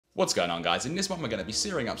What's going on, guys? In this one we're going to be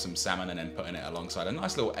searing up some salmon and then putting it alongside a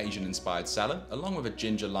nice little Asian inspired salad along with a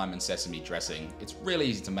ginger, lime and sesame dressing. It's really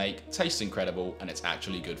easy to make, tastes incredible, and it's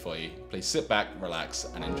actually good for you. Please sit back, relax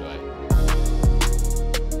and enjoy.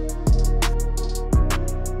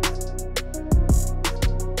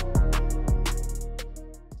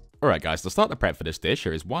 Alright guys, to start the prep for this dish,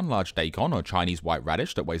 here is one large Daikon or Chinese white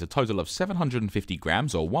radish that weighs a total of 750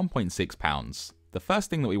 grams or 1.6 pounds. The first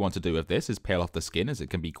thing that we want to do with this is peel off the skin, as it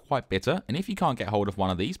can be quite bitter, and if you can't get hold of one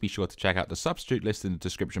of these, be sure to check out the substitute list in the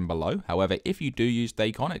description below. However, if you do use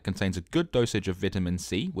Daikon, it contains a good dosage of vitamin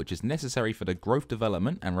C, which is necessary for the growth,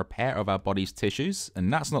 development and repair of our body's tissues,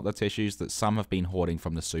 and that's not the tissues that some have been hoarding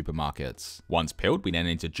from the supermarkets. Once peeled, we then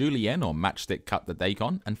need to julienne or matchstick cut the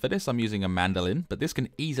Daikon, and for this I'm using a mandolin, but this can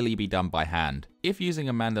easily be done by hand. If using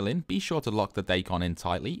a mandolin, be sure to lock the Daikon in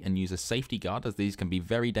tightly and use a safety guard, as these can be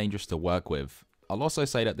very dangerous to work with. I'll also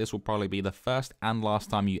say that this will probably be the first and last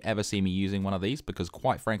time you ever see me using one of these, because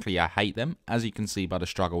quite frankly I hate them, as you can see by the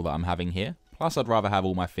struggle that I'm having here. Plus I'd rather have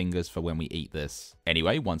all my fingers for when we eat this.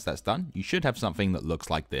 Anyway, once that's done, you should have something that looks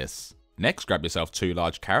like this. Next, grab yourself 2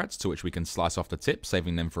 large carrots, to which we can slice off the tip,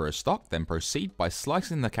 saving them for a stock. Then proceed by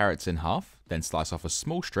slicing the carrots in half, then slice off a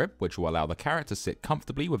small strip which will allow the carrot to sit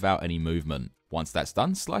comfortably without any movement. Once that's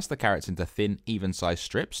done, slice the carrots into thin, even sized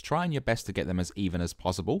strips, trying your best to get them as even as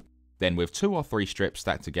possible. Then with 2 or 3 strips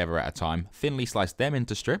stacked together at a time, thinly slice them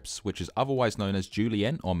into strips, which is otherwise known as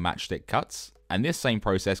julienne or matchstick cuts. And this same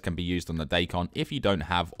process can be used on the Daikon if you don't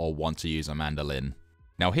have or want to use a mandolin.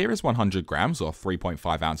 Now here is 100 grams or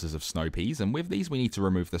 3.5 ounces of snow peas, and with these we need to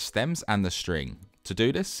remove the stems and the string. To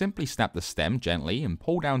do this, simply snap the stem gently and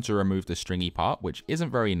pull down to remove the stringy part, which isn't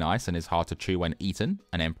very nice and is hard to chew when eaten,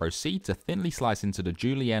 and then proceed to thinly slice into the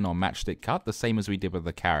julienne or matchstick cut, the same as we did with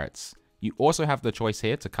the carrots. You also have the choice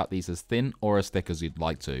here to cut these as thin or as thick as you'd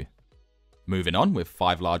like to. Moving on with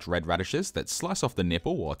 5 large red radishes, let's slice off the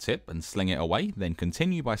nipple or tip and sling it away, then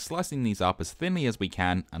continue by slicing these up as thinly as we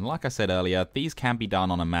can, and like I said earlier, these can be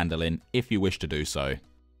done on a mandolin if you wish to do so.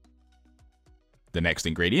 The next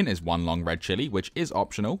ingredient is 1 long red chili, which is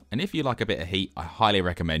optional, and if you like a bit of heat, I highly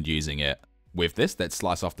recommend using it. With this, let's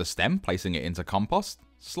slice off the stem, placing it into compost.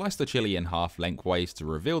 Slice the chili in half lengthways to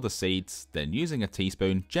reveal the seeds, then using a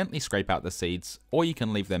teaspoon, gently scrape out the seeds, or you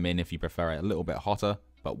can leave them in if you prefer it a little bit hotter.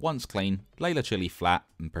 But once clean, lay the chili flat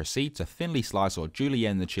and proceed to thinly slice or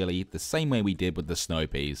julienne the chili the same way we did with the snow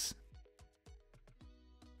peas.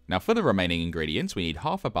 Now for the remaining ingredients, we need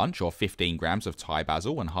half a bunch or 15 grams of Thai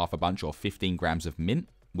basil and half a bunch or 15 grams of mint.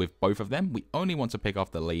 With both of them, we only want to pick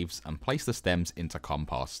off the leaves and place the stems into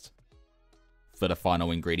compost. For the final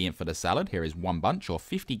ingredient for the salad, here is 1 bunch or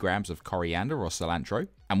 50 grams of coriander or cilantro,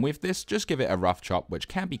 and with this just give it a rough chop, which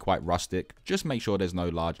can be quite rustic. Just make sure there's no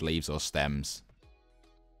large leaves or stems.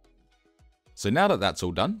 So now that that's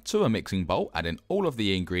all done, to a mixing bowl, add in all of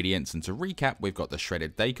the ingredients, and to recap, we've got the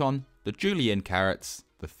shredded Daikon, the julienne carrots,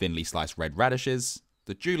 the thinly sliced red radishes,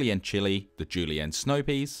 the julienne chili, the julienne snow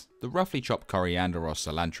peas, the roughly chopped coriander or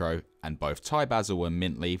cilantro, and both Thai basil and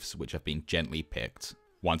mint leaves which have been gently picked.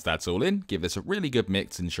 Once that's all in, give this a really good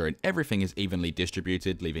mix, ensuring everything is evenly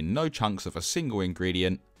distributed, leaving no chunks of a single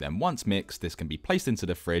ingredient. Then once mixed, this can be placed into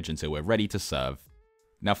the fridge until we're ready to serve.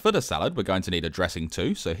 Now for the salad, we're going to need a dressing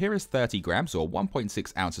too, so here is 30 grams or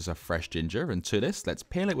 1.6 ounces of fresh ginger, and to this, let's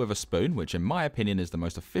peel it with a spoon, which in my opinion is the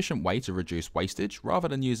most efficient way to reduce wastage, rather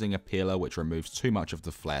than using a peeler which removes too much of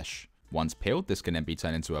the flesh. Once peeled, this can then be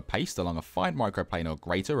turned into a paste along a fine microplane or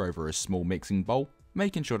grater over a small mixing bowl,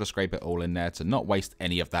 making sure to scrape it all in there to not waste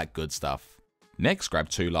any of that good stuff. Next, grab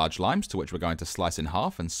 2 large limes, to which we're going to slice in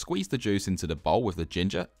half and squeeze the juice into the bowl with the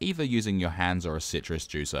ginger, either using your hands or a citrus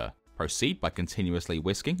juicer. Proceed by continuously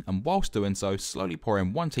whisking, and whilst doing so, slowly pour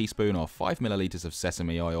in 1 teaspoon or 5 milliliters of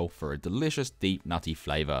sesame oil for a delicious deep nutty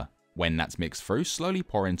flavour. When that's mixed through, slowly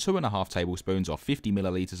pour in 2.5 tablespoons or 50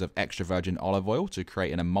 milliliters of extra virgin olive oil to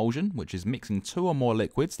create an emulsion, which is mixing 2 or more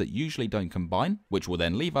liquids that usually don't combine, which will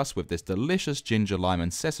then leave us with this delicious ginger, lime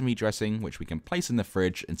and sesame dressing, which we can place in the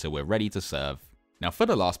fridge until we're ready to serve. Now for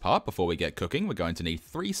the last part, before we get cooking, we're going to need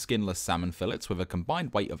 3 skinless salmon fillets with a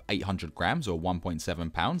combined weight of 800 grams or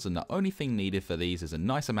 1.7 pounds, and the only thing needed for these is a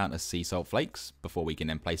nice amount of sea salt flakes, before we can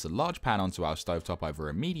then place a large pan onto our stovetop over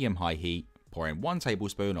a medium-high heat, pour in 1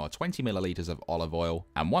 tablespoon or 20 milliliters of olive oil,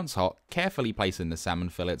 and once hot, carefully placing the salmon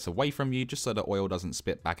fillets away from you just so the oil doesn't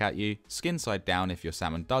spit back at you, skin side down if your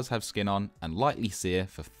salmon does have skin on, and lightly sear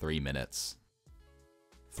for 3 minutes.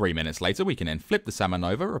 3 minutes later, we can then flip the salmon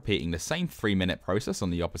over, repeating the same 3-minute process on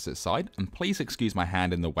the opposite side, and please excuse my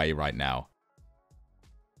hand in the way right now.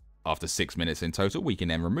 After 6 minutes in total, we can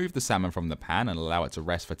then remove the salmon from the pan and allow it to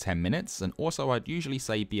rest for 10 minutes, and also I'd usually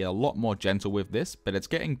say be a lot more gentle with this, but it's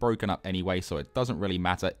getting broken up anyway, so it doesn't really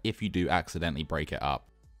matter if you do accidentally break it up.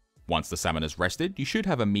 Once the salmon has rested, you should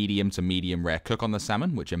have a medium to medium rare cook on the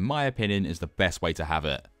salmon, which in my opinion is the best way to have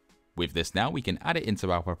it. With this now, we can add it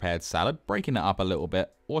into our prepared salad, breaking it up a little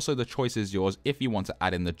bit. Also, the choice is yours if you want to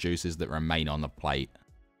add in the juices that remain on the plate.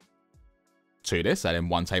 To this, add in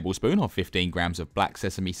 1 tablespoon or 15 grams of black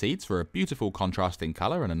sesame seeds for a beautiful contrasting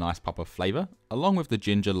colour and a nice pop of flavour, along with the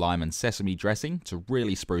ginger, lime and sesame dressing to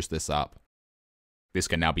really spruce this up. This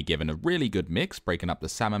can now be given a really good mix, breaking up the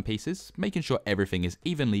salmon pieces, making sure everything is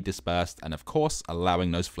evenly dispersed, and of course,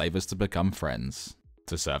 allowing those flavours to become friends.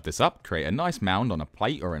 To serve this up, create a nice mound on a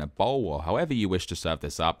plate or in a bowl, or however you wish to serve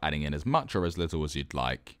this up, adding in as much or as little as you'd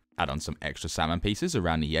like. Add on some extra salmon pieces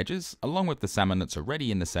around the edges, along with the salmon that's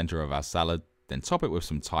already in the centre of our salad, then top it with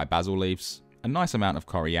some Thai basil leaves, a nice amount of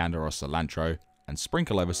coriander or cilantro, and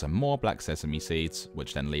sprinkle over some more black sesame seeds,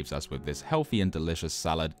 which then leaves us with this healthy and delicious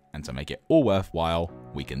salad, and to make it all worthwhile,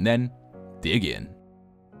 we can then dig in.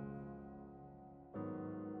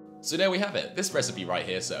 So there we have it. This recipe right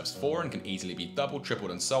here serves 4 and can easily be doubled,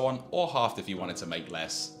 tripled and so on, or halved if you wanted to make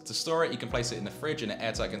less. To store it, you can place it in the fridge in an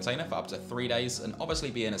airtight container for up to 3 days, and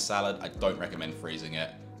obviously being a salad, I don't recommend freezing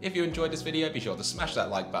it. If you enjoyed this video, be sure to smash that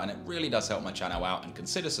like button, it really does help my channel out, and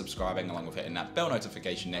consider subscribing along with hitting that bell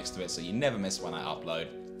notification next to it so you never miss when I upload.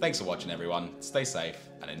 Thanks for watching everyone, stay safe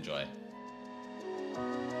and enjoy.